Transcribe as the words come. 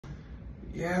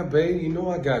Yeah, babe, you know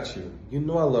I got you. You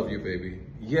know I love you, baby.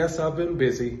 Yes, I've been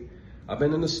busy. I've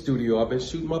been in the studio. I've been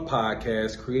shooting my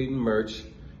podcast, creating merch.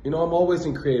 You know, I'm always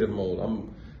in creative mode.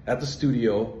 I'm at the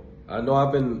studio. I know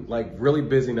I've been like really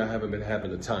busy and I haven't been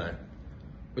having the time.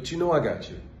 But you know I got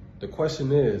you. The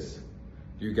question is,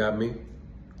 you got me?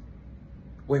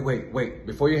 Wait.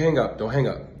 Before you hang up, don't hang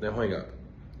up. Don't hang up.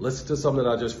 Listen to something that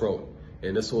I just wrote,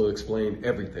 and this will explain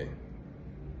everything.